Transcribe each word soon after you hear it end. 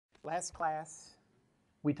Last class,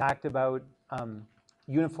 we talked about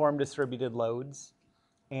uniform distributed loads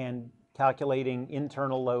and calculating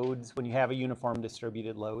internal loads when you have a uniform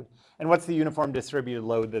distributed load. And what's the uniform distributed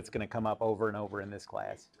load that's going to come up over and over in this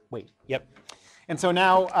class? Wait, yep. And so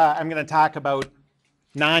now I'm going to talk about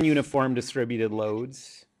non-uniform distributed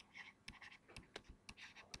loads.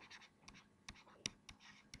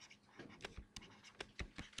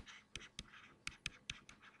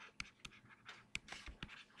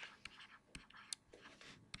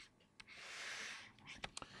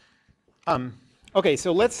 Okay,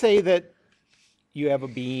 so let's say that you have a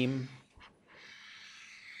beam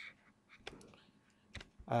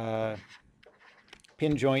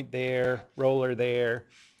pin joint there, roller there,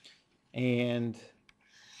 and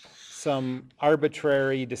some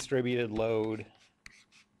arbitrary distributed load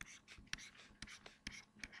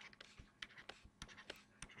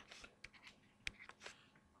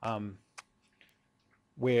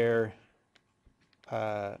where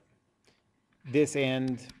this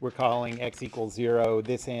end we're calling x equals 0,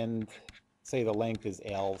 this end, say the length is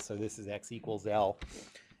L, so this is x equals L,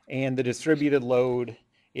 and the distributed load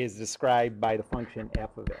is described by the function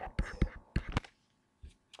f of x.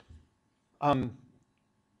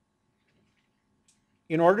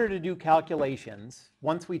 In order to do calculations,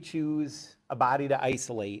 once we choose a body to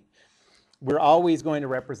isolate, we're always going to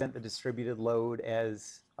represent the distributed load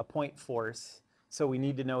as a point force. So we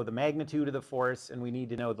need to know the magnitude of the force and we need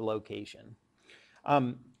to know the location.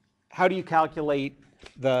 How do you calculate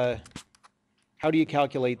the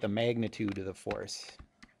magnitude of the force?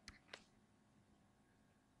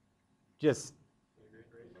 Just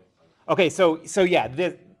okay. So yeah,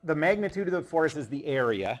 the magnitude of the force is the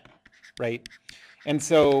area, right? And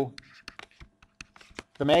so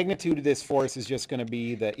the magnitude of this force is just going to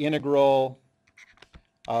be the integral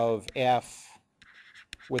of F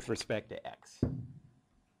with respect to x.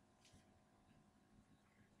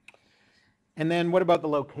 And then what about the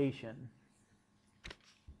location?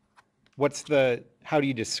 How do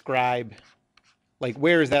you describe, like,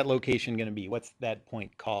 where is that location going to be? What's that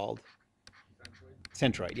point called?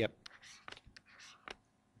 Centroid, yep.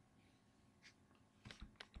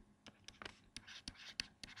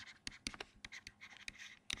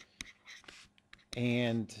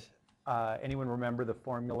 And anyone remember the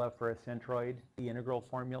formula for a centroid, the integral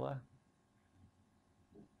formula?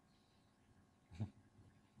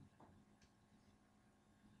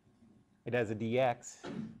 It has a dx.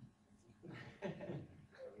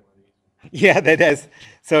 Yeah, that has.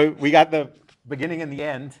 So we got the beginning and the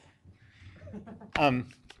end.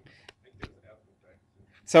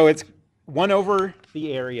 So it's 1 over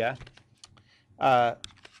the area, and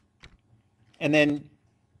then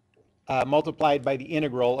multiplied by the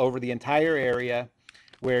integral over the entire area,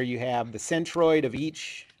 where you have the centroid of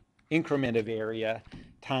each increment of area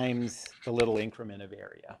times the little increment of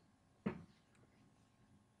area.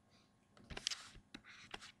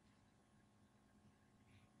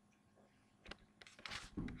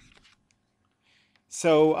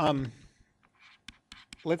 So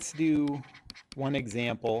let's do one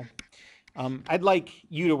example. I'd like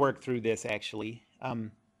you to work through this, actually.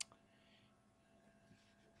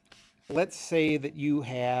 Let's say that you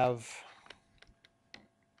have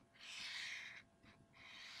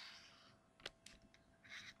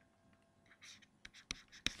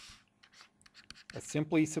a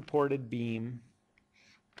simply supported beam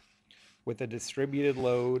with a distributed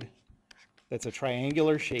load that's a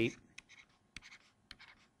triangular shape.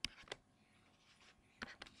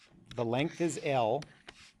 The length is L,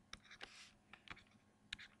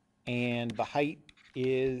 and the height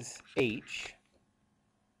is H.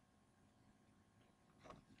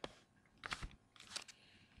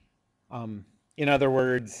 In other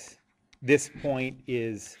words, this point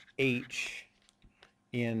is H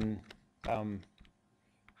in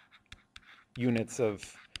units of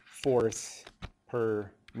force per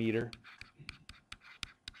meter.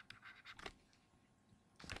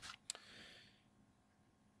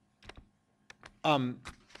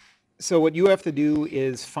 So what you have to do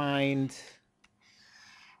is find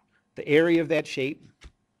the area of that shape.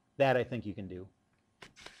 That I think you can do.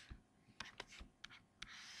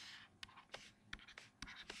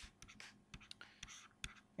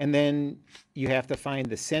 And then you have to find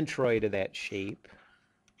the centroid of that shape.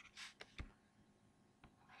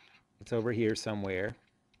 It's over here somewhere.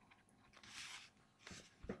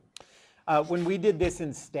 When we did this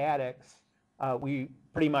in statics, we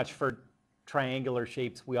pretty much, for triangular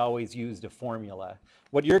shapes, we always used a formula.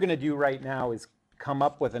 What you're going to do right now is come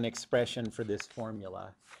up with an expression for this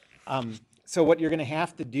formula. So what you're going to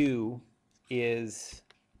have to do is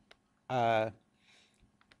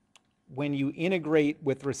when you integrate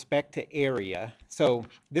with respect to area, so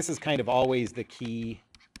this is kind of always the key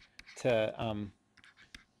to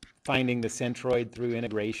finding the centroid through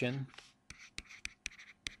integration.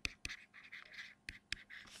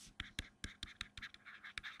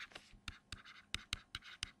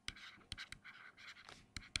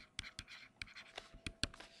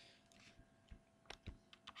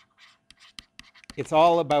 It's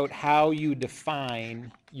all about how you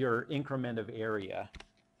define your increment of area.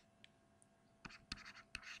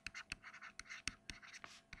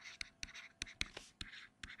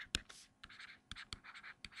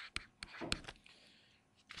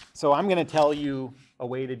 So I'm going to tell you a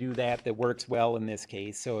way to do that that works well in this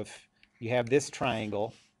case. So if you have this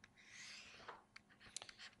triangle,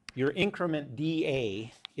 your increment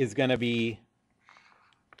dA is going to be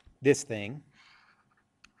this thing.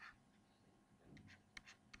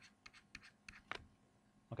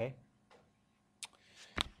 Okay.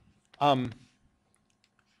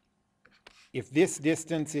 If this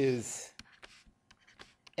distance is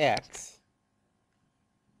x,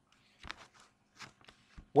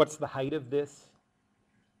 what's the height of this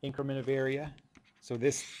increment of area? So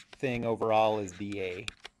this thing overall is dA.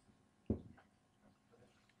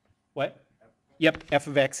 What? Yep, f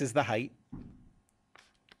of x is the height.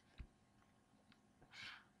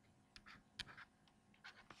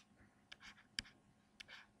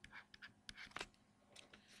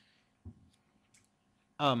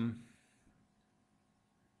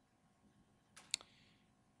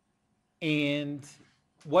 And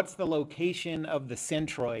what's the location of the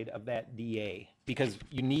centroid of that dA? Because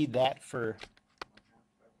you need that for,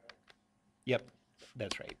 yep,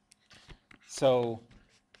 that's right. So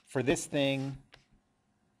for this thing,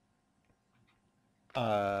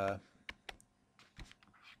 the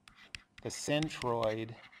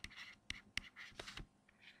centroid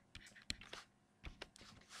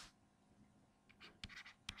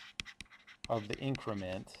of the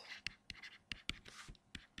increment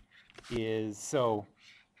is, so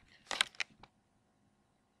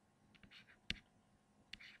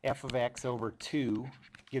f of x over 2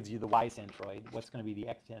 gives you the y centroid. What's going to be the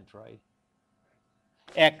x centroid?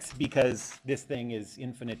 X, because this thing is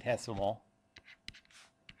infinitesimal.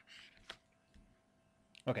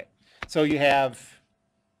 Okay, so you have,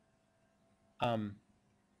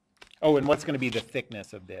 oh, and what's going to be the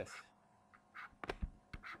thickness of this?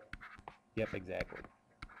 Yep, exactly.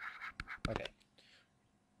 Okay.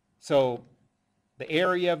 So the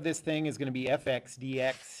area of this thing is going to be fx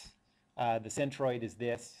dx. The centroid is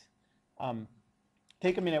this.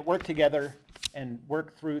 Take a minute, work together, and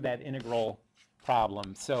work through that integral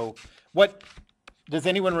problem. So what, does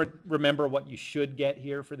anyone remember what you should get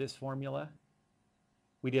here for this formula?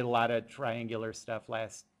 We did a lot of triangular stuff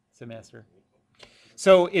last semester.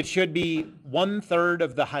 So it should be 1/3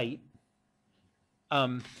 of the height.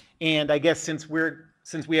 And I guess since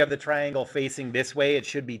we have the triangle facing this way, it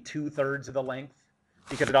should be 2/3 of the length,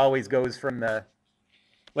 because it always goes from the,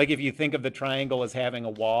 like if you think of the triangle as having a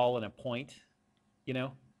wall and a point, you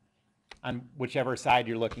know, on whichever side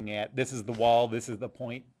you're looking at. This is the wall, this is the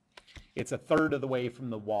point. It's 1/3 of the way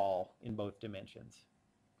from the wall in both dimensions.